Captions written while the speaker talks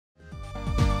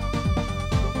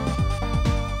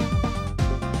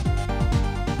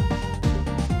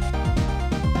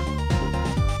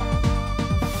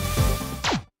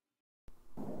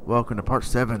welcome to part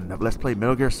 7 of Let's Play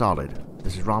Metal Gear Solid.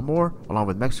 This is Ronmower, along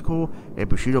with Mexico and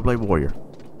Bushido Blade Warrior.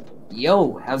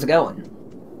 Yo, how's it going?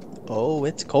 Oh,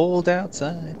 it's cold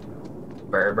outside.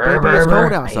 Brr, Baby, brr, it's brr,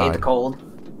 cold I hate outside. the cold.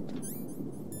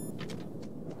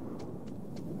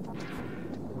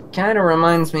 Kind of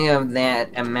reminds me of that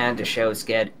Amanda Show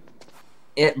skit.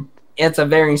 It's a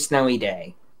very snowy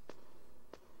day.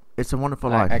 It's a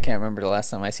Wonderful Life. I can't remember the last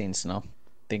time I seen snow. I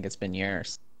think it's been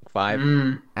years.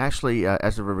 5. Actually,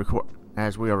 as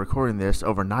we are recording this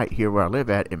overnight here where I live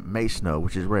at, it may snow,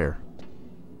 which is rare.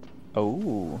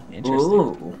 Oh, interesting.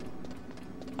 Ooh.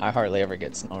 I hardly ever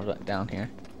get snow down here.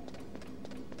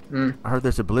 I heard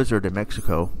there's a blizzard in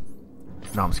Mexico.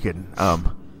 No, I'm just kidding.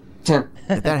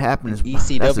 If that happens,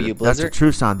 ECW that's a blizzard?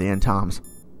 true sign of the end times.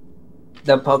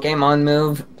 The Pokemon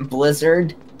move,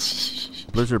 Blizzard.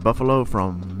 Blizzard Buffalo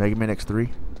from Mega Man X3.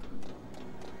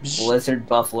 Blizzard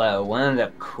Buffalo, one of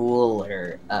the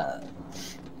cooler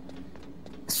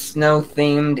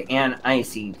snow-themed and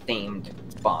icy-themed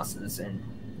bosses in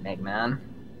Mega Man.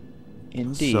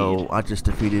 Indeed. So I just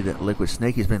defeated Liquid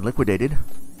Snake. He's been liquidated,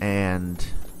 and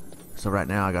so right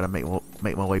now I gotta make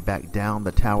my way back down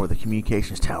the tower, the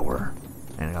communications tower,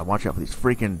 and I gotta watch out for these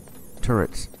freaking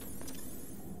turrets.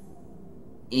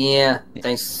 Yeah,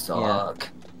 they suck.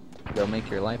 They'll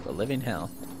make your life a living hell.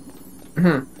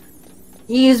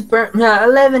 He's burnt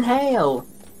 11 hail.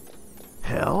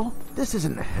 Hell? This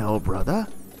isn't hell, brother.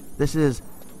 This is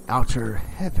outer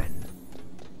heaven.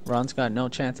 Ron's got no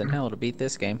chance in hell to beat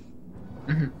this game.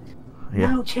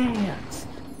 Yeah. No chance.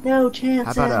 No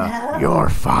chance How in about hell. You're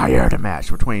Fired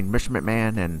match between Mr.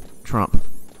 McMahon and Trump?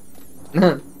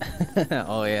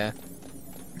 Oh yeah.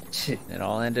 It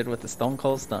all ended with the Stone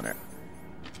Cold Stunner.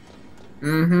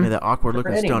 Yeah, that awkward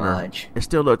looking Pretty stunner. much. It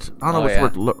still looks. I don't know Oh,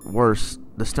 which looked worse.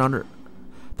 The stunner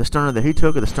that he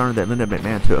took, or the stunner that Linda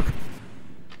McMahon took.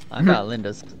 I thought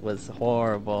Linda's was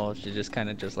horrible. She just kind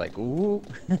of just like, ooh.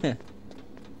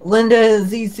 Linda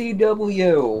is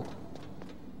ECW.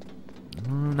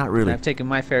 Not really. I've taken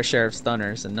my fair share of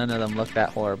stunners, and none of them look that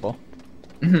horrible.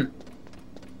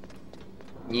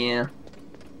 Yeah.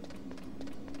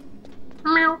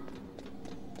 Meow.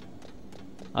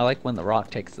 I like when The Rock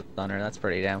takes the stunner. That's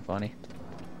pretty damn funny.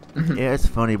 Yeah, it's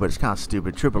funny, but it's kind of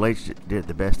stupid. Triple H did it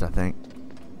the best, I think.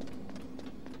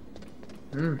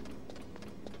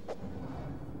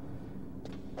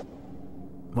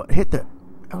 What hit the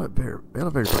elevator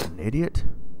button, idiot?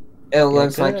 It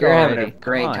looks do like it you're having a already.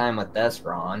 great Come on. time with this,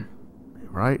 Ron.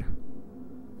 Right?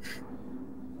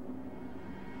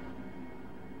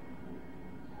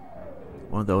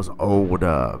 One of those old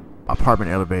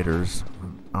apartment elevators.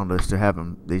 I don't know if they still have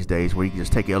them these days, where you can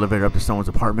just take the elevator up to someone's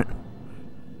apartment.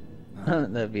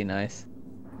 That'd be nice.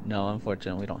 No,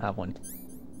 unfortunately, we don't have one.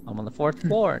 I'm on the 4th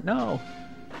floor. No.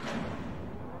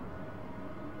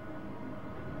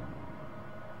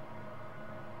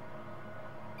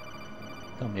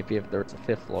 So maybe if there was a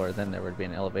 5th floor, then there would be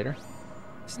an elevator.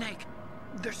 Snake,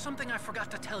 there's something I forgot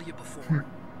to tell you before.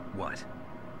 What?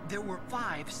 There were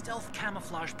 5 stealth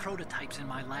camouflage prototypes in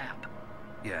my lab.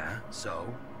 Yeah,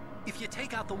 so? If you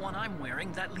take out the one I'm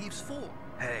wearing, that leaves 4.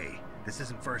 Hey, this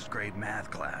isn't first grade math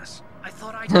class. I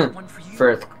thought I'd get one for you. So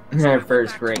I went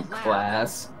First back to grade the lab.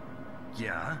 class.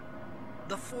 Yeah?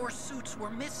 The 4 suits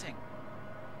were missing.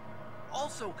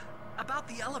 Also, about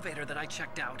the elevator that I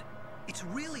checked out, it's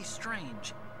really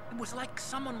strange. It was like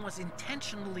someone was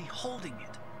intentionally holding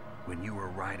it. When you were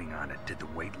riding on it, did the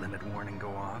weight limit warning go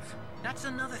off? That's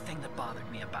another thing that bothered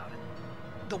me about it.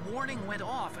 The warning went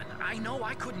off, and I know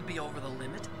I couldn't be over the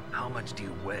limit. How much do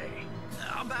you weigh?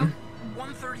 About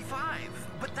 135.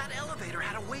 But that elevator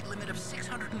had a weight limit of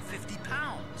 650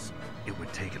 pounds. It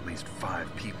would take at least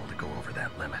 5 people to go over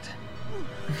that limit.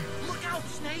 Look out,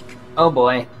 Snake! Oh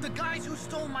boy. The guys who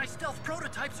stole my stealth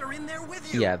proprototypes are in there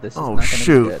with you. Yeah, this is Oh not gonna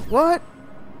shoot! be good. What?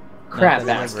 Crap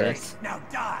that is baskets. Now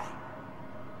die.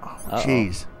 Oh Uh-oh.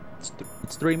 jeez.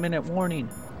 It's 3-minute warning.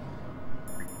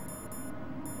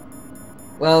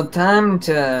 Well, time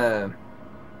to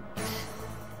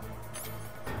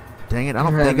Dang it! I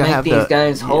don't think I make have these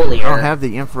guys I holier. don't have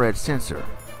the infrared sensor.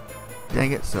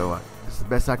 Dang it! So it's the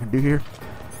best I can do here.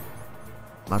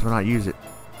 Might as well not use it.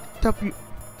 W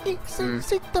E C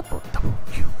C double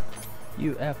W.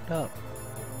 You effed up.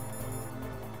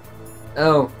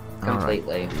 Oh, All right.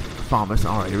 completely. Promise.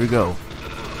 All right, here we go.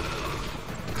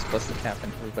 It's supposed to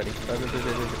happen, everybody.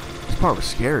 This part was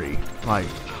scary. Like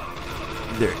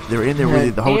they're in there with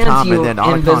you the whole Dance, time, you and then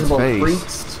Otacon's invisible face.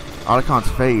 freaks.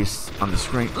 Otacon's face on the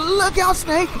screen. Look out,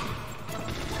 Snake!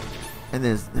 And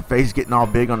then the face getting all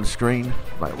big on the screen.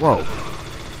 Like, whoa.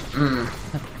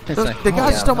 It's Those, like, the oh, guys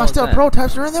yeah, who stole my how's stealth that?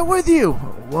 prototypes are in there with you.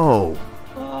 Whoa.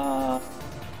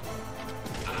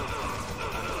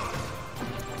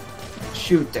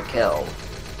 shoot to kill.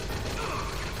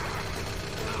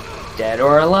 Dead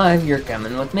or alive, you're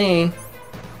coming with me.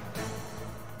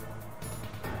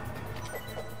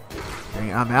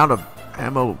 Dang, I'm out of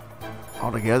ammo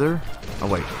altogether. Oh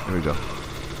wait, here we go.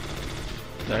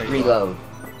 There you Reload.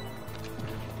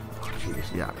 Oh,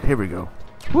 jeez, yeah, here we go.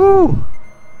 Woo!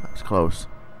 That was close.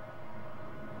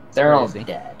 They're all Crazy.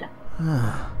 dead.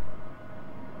 go.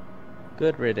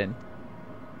 Good ridden.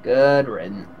 Good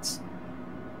riddance.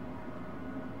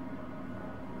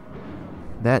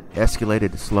 That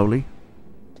escalated slowly.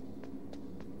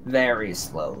 Very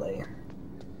slowly.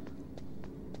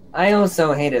 I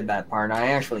also hated that part.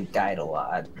 I actually died a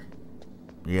lot.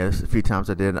 Yeah, this is a few times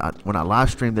I did. When I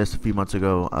live streamed this a few months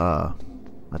ago,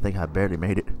 I think I barely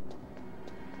made it.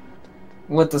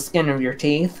 With the skin of your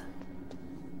teeth?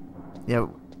 Yeah,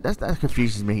 that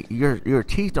confuses me. Your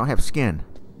teeth don't have skin.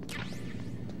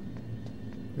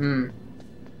 Hmm.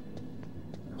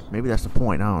 Maybe that's the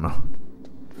point. I don't know.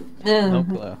 No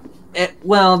clue.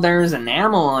 Well, there's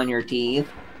enamel on your teeth.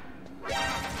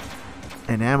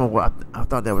 Enamel. I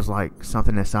thought that was like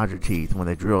something inside your teeth when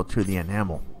they drill to the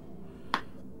enamel.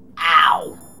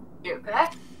 Ow! You okay?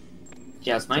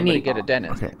 Just my Somebody knee. get a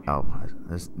dentist. Okay. Oh,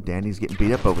 Danny's getting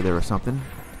beat up over there or something.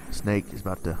 Snake is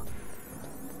about to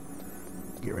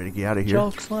get ready to get out of here.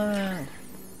 Choke slam.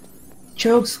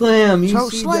 Choke slam,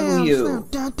 Choke slam, ECW. slam.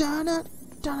 Dun, dun, dun,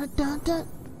 dun, dun, dun.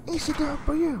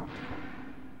 ECW.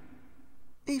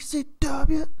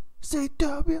 ECW.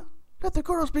 CW. Let the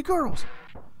girls be girls.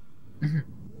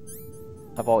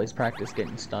 I've always practiced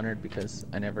getting stunnered because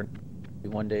I never.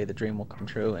 One day the dream will come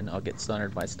true and I'll get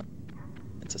stunnered by stun.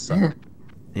 It's a suck.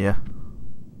 Yeah.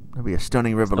 That'll be a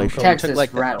stunning revelation. You Texas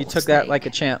took, like you took that like a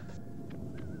champ.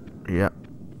 Yeah.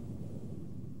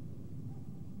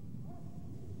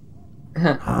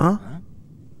 Huh?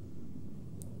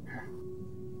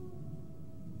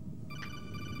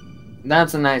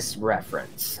 That's a nice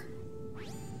reference.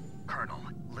 Colonel,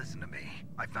 listen to me.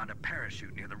 I found a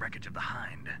parachute near the wreckage of the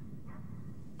Hind.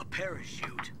 A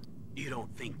parachute? You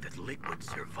don't think that Liquid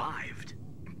survived?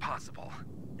 Impossible.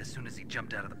 As soon as he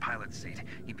jumped out of the pilot's seat,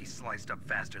 he'd be sliced up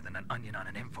faster than an onion on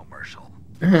an infomercial.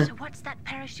 So what's that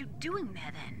parachute doing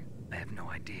there then? I have no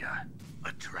idea.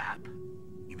 A trap?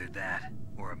 Either that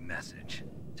or a message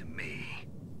to me.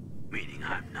 Meaning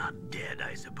I'm not dead,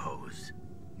 I suppose.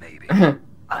 Maybe. I'm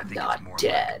I think not it's more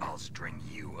dead. like I'll string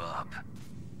you up.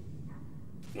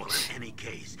 Well, in any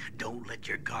case, don't let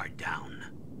your guard down.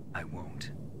 I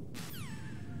won't.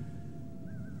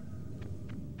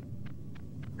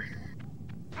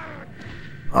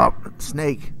 Oh,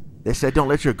 Snake. They said don't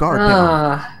let your guard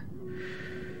down.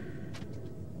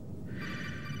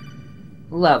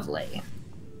 Lovely.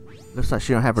 Looks like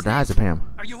she don't have her diazepam.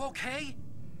 Are you okay?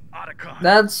 Otacon.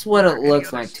 That's what it Any looks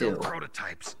other like still too.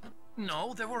 Prototypes.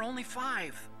 No, there were only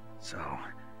 5. So,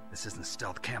 this isn't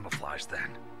stealth camouflage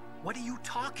then. What are you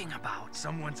talking about?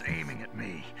 Someone's aiming at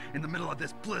me in the middle of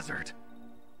this blizzard.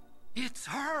 It's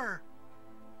her!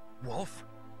 Wolf?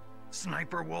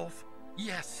 Sniper Wolf?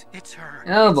 Yes, it's her.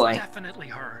 Oh, It's boy. definitely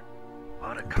her.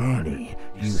 Otacon, Danny,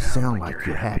 you sound like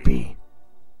you're happy.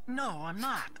 No, I'm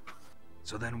not.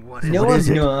 So then what is No, What I'm is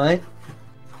it? not.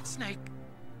 Snake,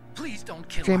 please don't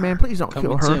kill J-Man, her. please don't kill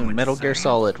Coming her. soon, Metal Gear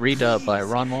Solid redub by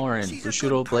Ronmower and She's a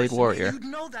Bushido good Blade person. Warrior. You'd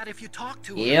know that if you talked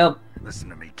to her. Yep. Listen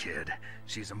to me, kid.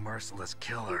 She's a merciless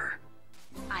killer.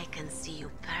 I can see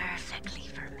you perfectly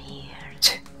from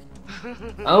here.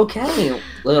 Okay,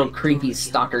 little creepy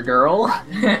stalker girl.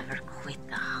 Never quit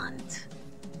the hunt.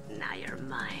 Now you're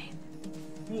mine.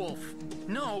 Wolf,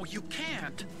 no, you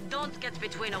can't. Don't get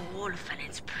between a wolf and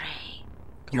its prey.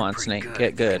 Come on, Pretty Snake, good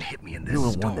get if you can good. Hit me in this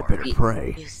You're the one that storm. better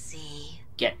pray. You see,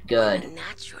 Get good. women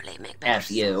naturally make better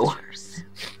F you. soldiers.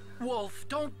 Wolf,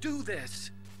 don't do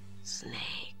this.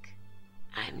 Snake,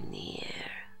 I'm near.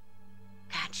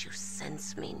 Can't you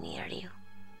sense me near you?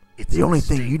 It's The a only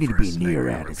thing mistake you need to for a be near sniper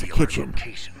at to is the reveal her kitchen.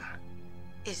 location.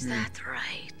 Is that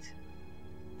right?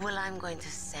 Well, I'm going to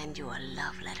send you a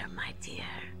love letter, my dear.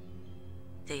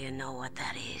 Do you know what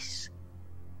that is?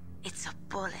 It's a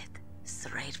bullet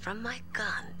straight from my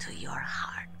gun to your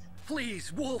heart.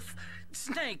 Please, Wolf.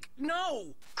 Snake,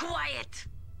 no. Quiet!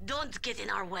 Don't get in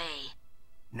our way.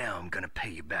 Now I'm gonna pay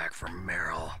you back for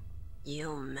Meryl.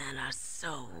 You men are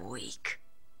so weak.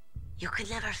 You could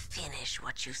never finish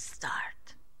what you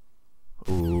start.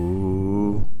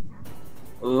 Ooh.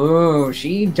 Ooh,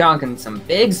 she talking some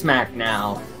big smack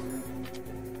now.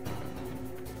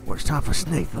 Well, it's time for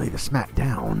Snake to lay the smack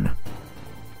down.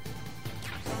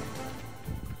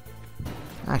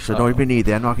 Actually, I don't even need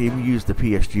that. I'm not going to even use the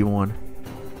PSG one.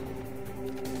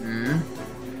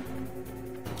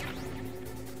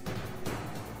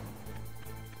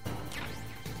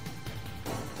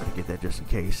 to get that just in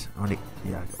case.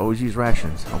 Yeah, always use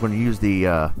rations. I'm going to use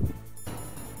the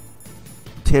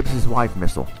Tibbs' wife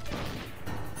missile.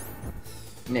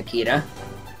 Nikita.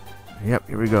 Yep,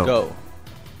 here we go. Go.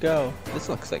 Go. This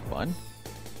looks like fun.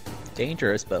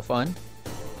 Dangerous, but fun.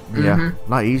 Yeah, a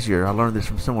lot easier. I learned this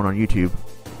from someone on YouTube.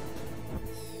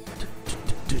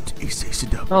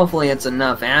 ECW. Hopefully it's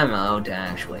enough ammo to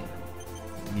actually...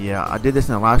 Yeah, I did this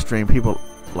in a live stream. People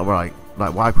were like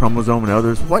Y Chromosome and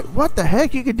others. What the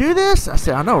heck? You could do this? I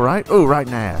said, I know, right? Oh, right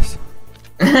in the ass.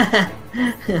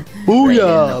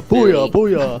 Booyah! Booyah!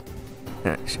 Booyah!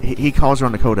 He calls her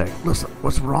on the codec. Listen,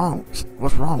 what's wrong?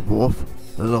 What's wrong, Wolf?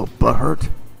 A little butt hurt?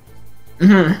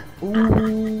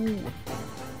 Ooh.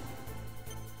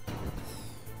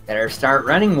 Better start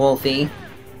running, Wolfie.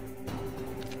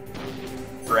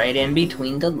 Right in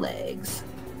between the legs.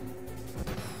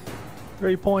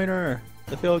 3-pointer.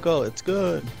 The field goal. It's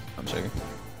good. I'm joking.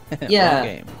 Yeah. Wrong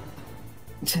game.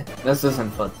 This isn't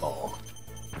football.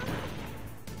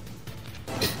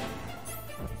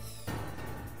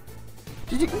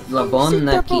 La Bon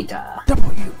Nikita.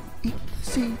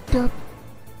 WECW.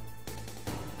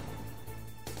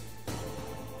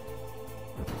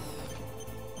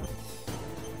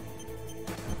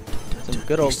 Some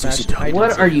good old fashioned hide and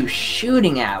What seek. are you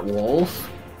shooting at, Wolf?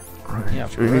 Yeah,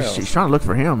 for real. She's trying to look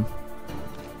for him.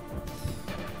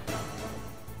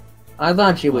 I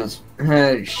thought she was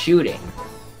shooting.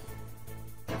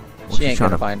 Well, She she's ain't trying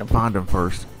gonna to find him. Find him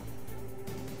first.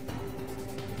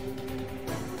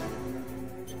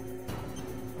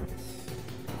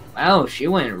 Wow, she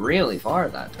went really far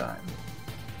that time.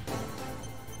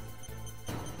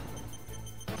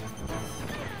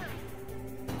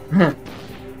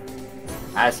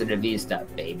 Acid Vista,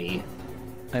 baby.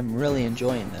 I'm really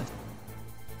enjoying this.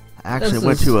 I actually This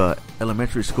went is- to a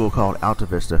elementary school called Alta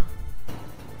Vista.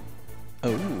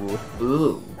 Oh.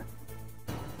 Ooh.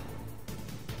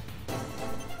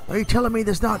 Are you telling me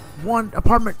there's not one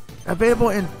apartment available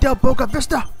in Del Boca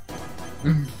Vista?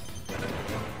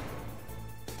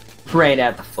 Right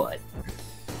at the foot.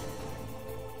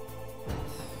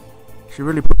 She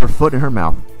really put her foot in her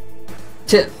mouth.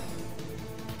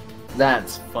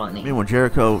 That's I funny. mean, when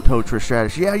Jericho told Trish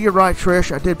Stratus, yeah, you're right,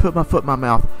 Trish, I did put my foot in my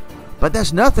mouth. But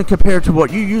that's nothing compared to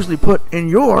what you usually put in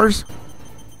yours.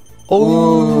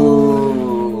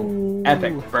 Ooh.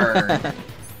 Epic burn.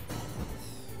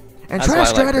 And That's why I Trish like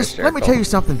Stratus, Chris let me Jericho. tell you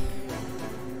something.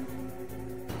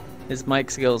 His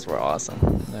mic skills were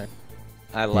awesome. There.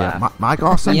 I Yeah, laughed. Mike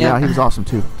awesome? Yeah. Yeah, he was awesome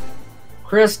too.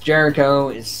 Chris Jericho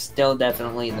is still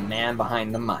definitely the man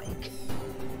behind the mic.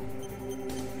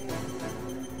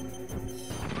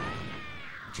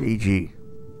 GG.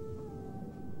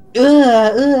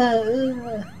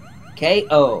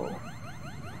 KO.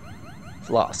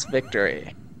 Floss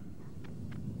victory.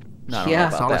 No, I don't know Yeah.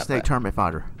 about Solid that, Snake but- Tournament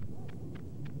Fighter.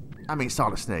 I mean,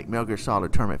 Solid Snake. Metal Gear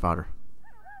Solid Tournament Fighter.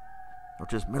 Or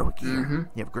just Metal Gear.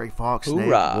 You have Gray Fox, Snake,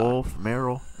 Hoorah. Wolf,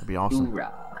 Meryl. That'd be awesome.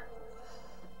 Hoorah.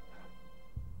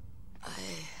 I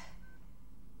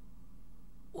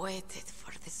waited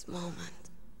for this moment.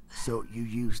 So you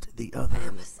used the I other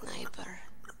am a sniper.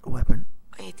 weapon.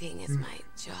 Waiting is my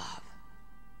job.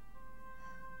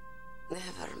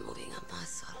 Never moving a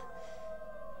muscle.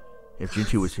 If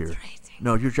Jinchu was here. Concentrating.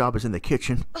 No, your job is in the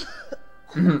kitchen.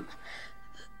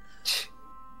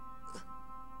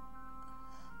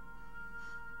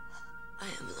 I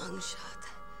am long shot.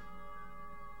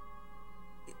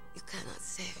 You cannot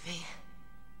save me.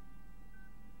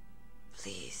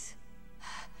 Please.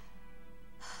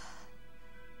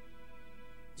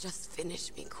 Just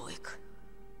finish me quick.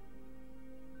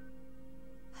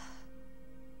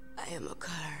 I am a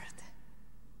Kurd.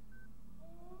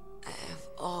 I have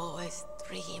always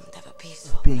dreamed of a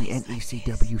peaceful Being place an like this.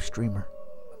 ECW streamer.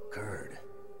 Kurd.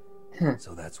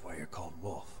 So that's why you're called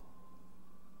Wolf.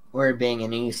 Or being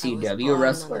an I was ECW born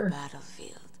wrestler. on the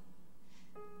battlefield.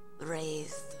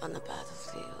 Raised on the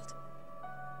battlefield.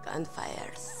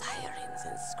 Gunfire, sirens,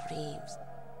 and screams.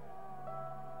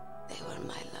 They were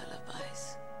my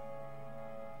lullabies.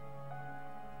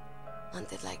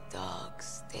 Hunted like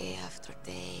dogs, day after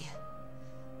day.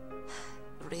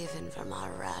 Driven from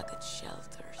our ragged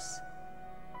shelters.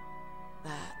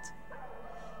 That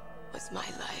was my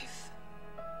life.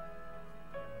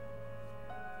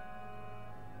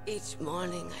 Each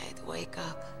morning I'd wake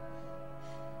up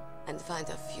and find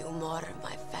a few more of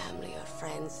my family or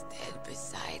friends dead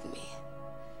beside me.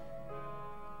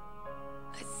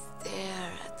 I'd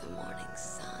stare at the morning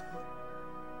sun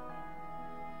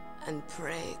and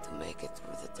pray to make it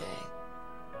through the day.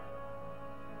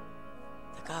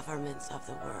 The governments of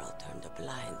the world turned a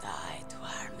blind eye to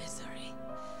our misery.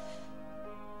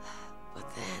 But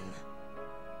then,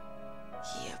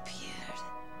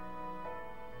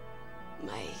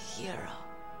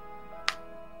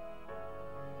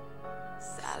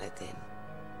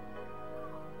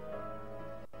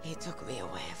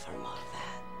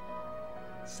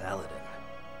 Saladin.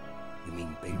 You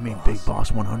mean Big You mean Boss? Big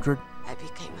Boss 100? I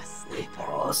became a sniper.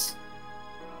 Boss.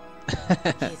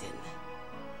 Hidden.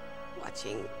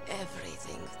 Watching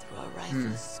everything through a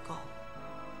rifle's scope.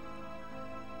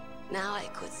 Now I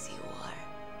could see war.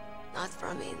 Not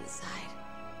from inside,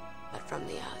 but from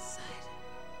the outside.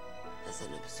 As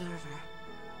an observer.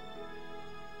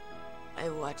 I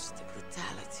watched the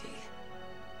brutality,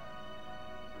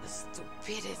 the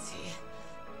stupidity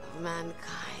of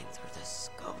mankind through the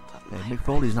scope of Hey, my Mick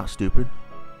Foley's not stupid.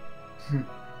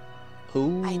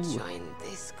 Ooh. I joined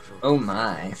this group Oh of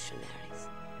my. revolutionaries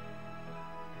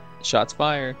Shots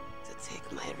fired. to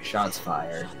take my revenge Shots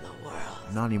fired. on the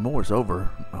world. Not anymore. It's over.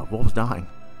 Wolf's dying.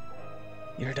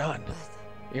 You're done. But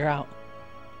You're out.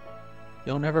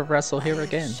 You'll never wrestle I here am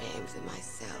again. ashamed of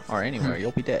myself. Or anywhere.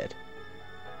 You'll be dead.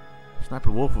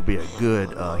 Sniper Wolf would be a good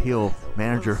heel The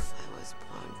manager. wolf I was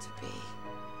born to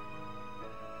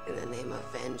be. In the name of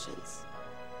vengeance,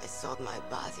 I sold my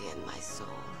body and my soul.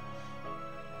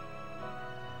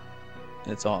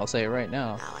 That's all I'll say right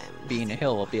now. Now I am Being a nothing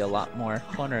heel will more be a than lot more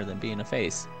funner than being a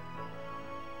face.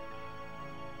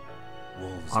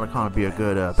 Wolves Otacon would be a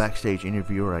good backstage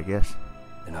interviewer, I guess,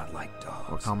 They're not like dogs.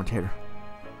 or commentator.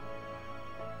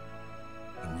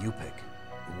 In Yupik,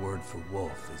 the word for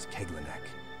wolf is Keglanek,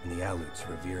 and the Aleuts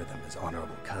revere them as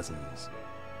honorable cousins.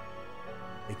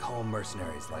 They call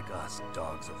mercenaries like us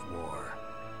dogs of war.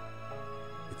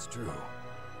 It's true.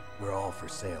 We're all for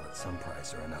sale at some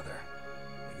price or another.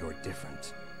 But you're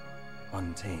different.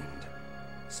 Untamed.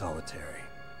 Solitary.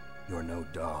 You're no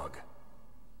dog.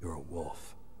 You're a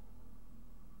wolf.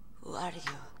 Who are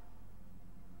you?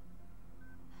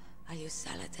 Are you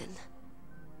Saladin?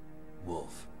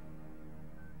 Wolf.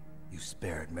 You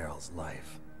spared Meryl's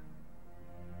life.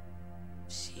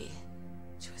 She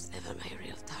was never my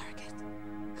real target.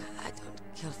 I don't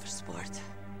kill for sport.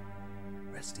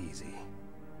 Rest easy.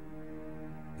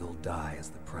 You'll die as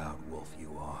the proud wolf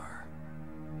you are.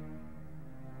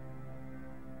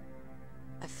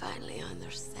 I finally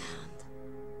understand.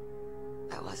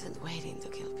 I wasn't waiting to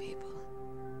kill people.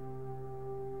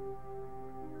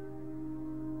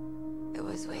 I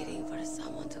was waiting for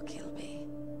someone to kill me.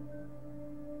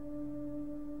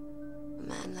 A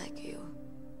man like you.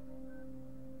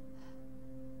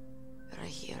 You're a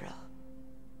hero.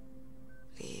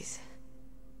 Please,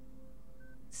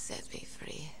 set me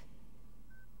free.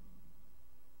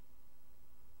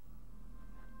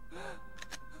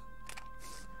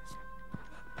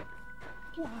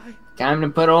 Time to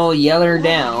put old Yeller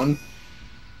down.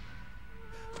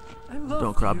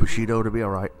 Don't cry, Bushido, to be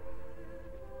alright.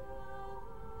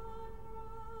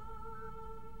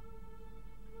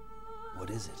 What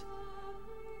is it?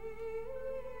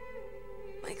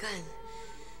 My gun.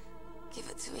 Give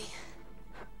it to me.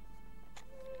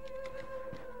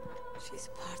 She's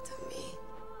part of me.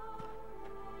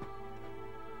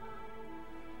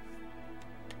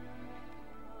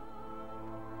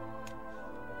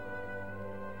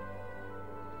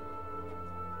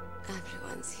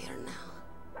 Everyone's here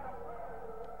now.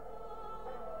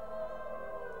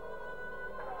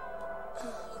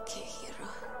 Oh, okay, hero.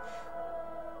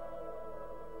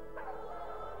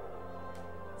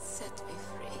 Set me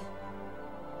free.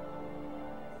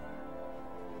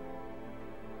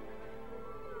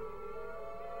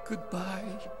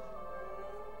 Goodbye.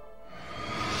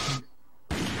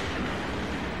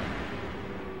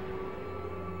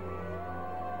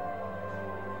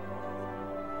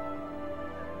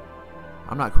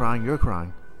 I'm not crying, you're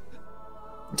crying.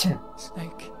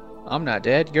 Snake. I'm not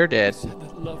dead. You're dead. Said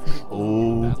that love could blow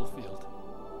on the battlefield,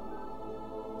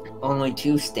 Only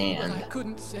two but I stand.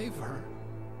 couldn't save her.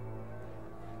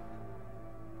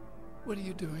 What are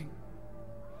you doing?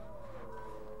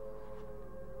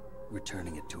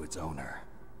 Returning it to its owner.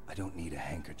 I don't need a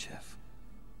handkerchief.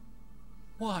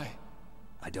 Why?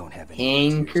 I don't have any tears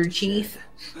to Handkerchief?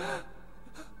 shed.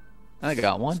 I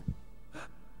got one.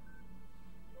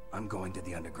 I'm going to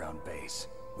the underground base.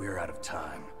 We're out of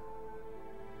time.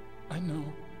 I know.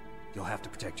 You'll have to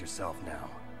protect yourself now.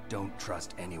 Don't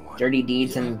trust anyone. Dirty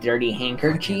deeds and dirty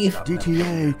handkerchief?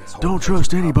 DTA, don't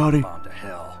trust anybody. Bound to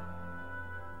hell.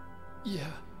 Yeah.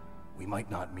 We might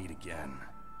not meet again.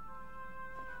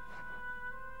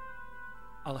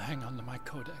 I'll hang on to my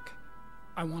codec.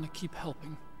 I want to keep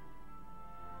helping.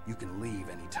 You can leave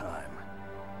anytime.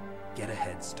 Get a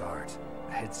head start.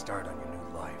 A head start on your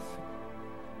new life.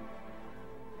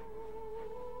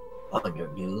 On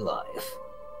your new life.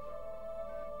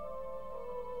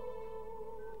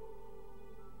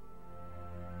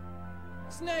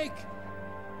 Snake!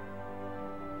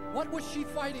 What was she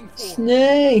fighting for?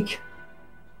 Snake!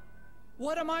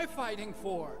 What am I fighting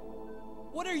for?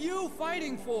 What are you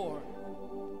fighting for?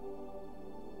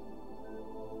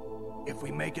 If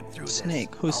we make it through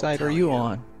Snake, this, whose I'll side are tell you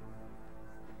on?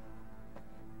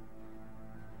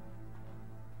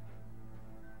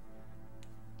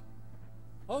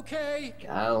 Okay.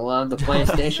 Gotta love the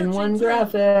PlayStation 1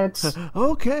 graphics.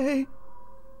 Okay.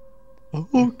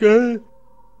 Okay.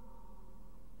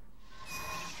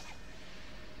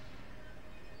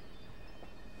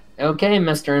 Okay,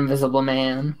 Mr. Invisible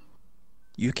Man.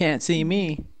 You can't see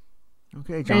me.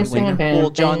 Okay, John Cena. Full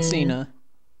John Cena.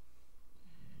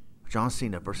 John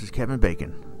Cena versus Kevin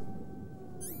Bacon.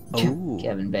 Oh.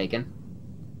 Kevin Bacon.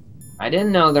 I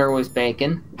didn't know there was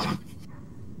bacon.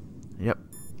 Yep.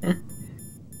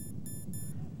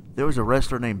 There was a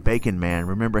wrestler named Bacon Man.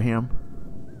 Remember him?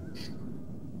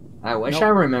 I wish Nope. I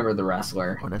remember the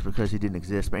wrestler. Well, that's because he didn't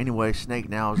exist. But anyway, Snake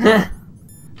now is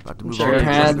about to move Sure on to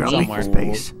had the me Maintenance fooled.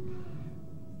 Base.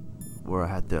 Where I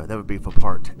had to, that would be for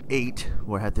part 8,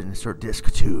 where I had to insert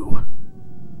disc 2.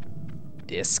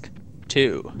 Disc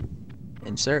 2.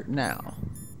 Insert now.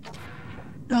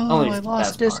 No, Always I the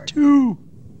lost best disc part. 2.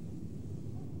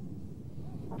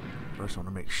 First, I want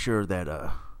to make sure that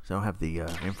so I don't have the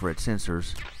infrared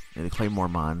sensors in the Claymore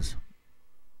mines.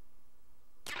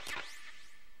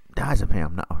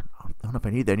 Diazepam. No, I don't know if I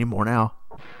need that anymore now.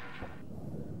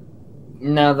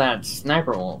 Now that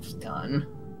Sniper Wolf's done,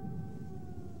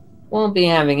 won't be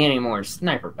having any more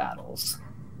sniper battles.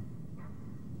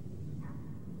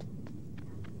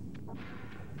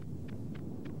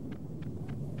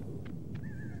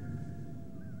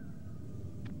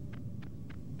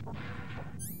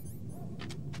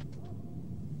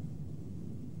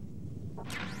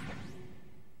 I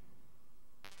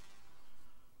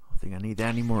don't think I need that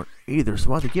anymore either, so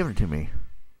why are they giving it to me?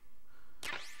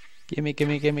 Gimme,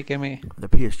 gimme, gimme, gimme. The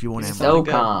PSG one ammo. So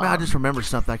go. calm. I just remembered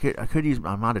something. I could use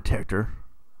my mine detector.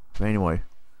 But anyway.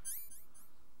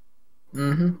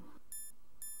 Mm-hmm.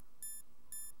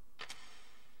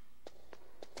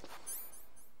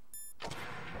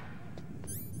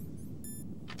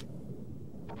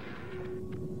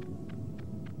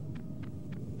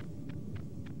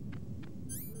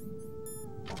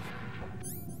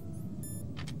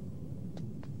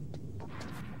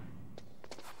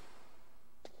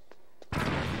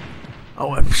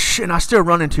 Oh, shit, and I still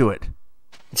run into it.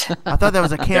 I thought that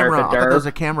was a camera. I thought that was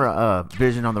a camera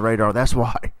vision on the radar. That's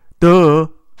why. Duh.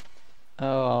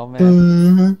 Oh,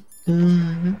 man.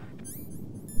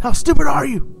 How stupid are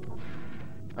you?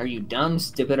 Are you dumb,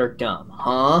 stupid, or dumb?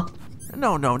 Huh?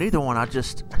 No, neither one. I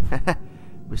just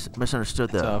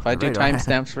misunderstood the So if I do radar.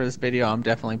 timestamps for this video, I'm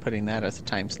definitely putting that as a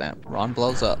timestamp. Ron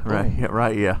blows up. Right, Boom. yeah,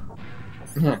 right, yeah.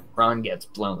 Ron gets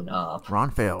blown up.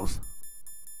 Ron fails.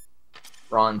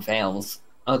 Ron fails.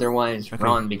 Otherwise, Okay.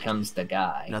 Ron becomes the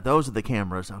guy. Now those are the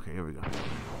cameras. Okay, here we go.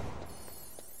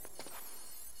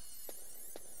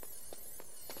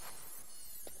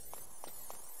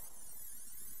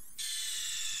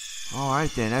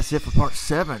 Alright then, that's it for part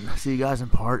 7. See you guys in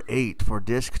part 8 for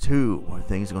disc 2, where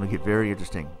things are going to get very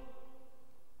interesting.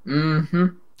 Mm-hmm.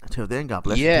 Until then, God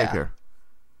bless you. Yeah. Take care.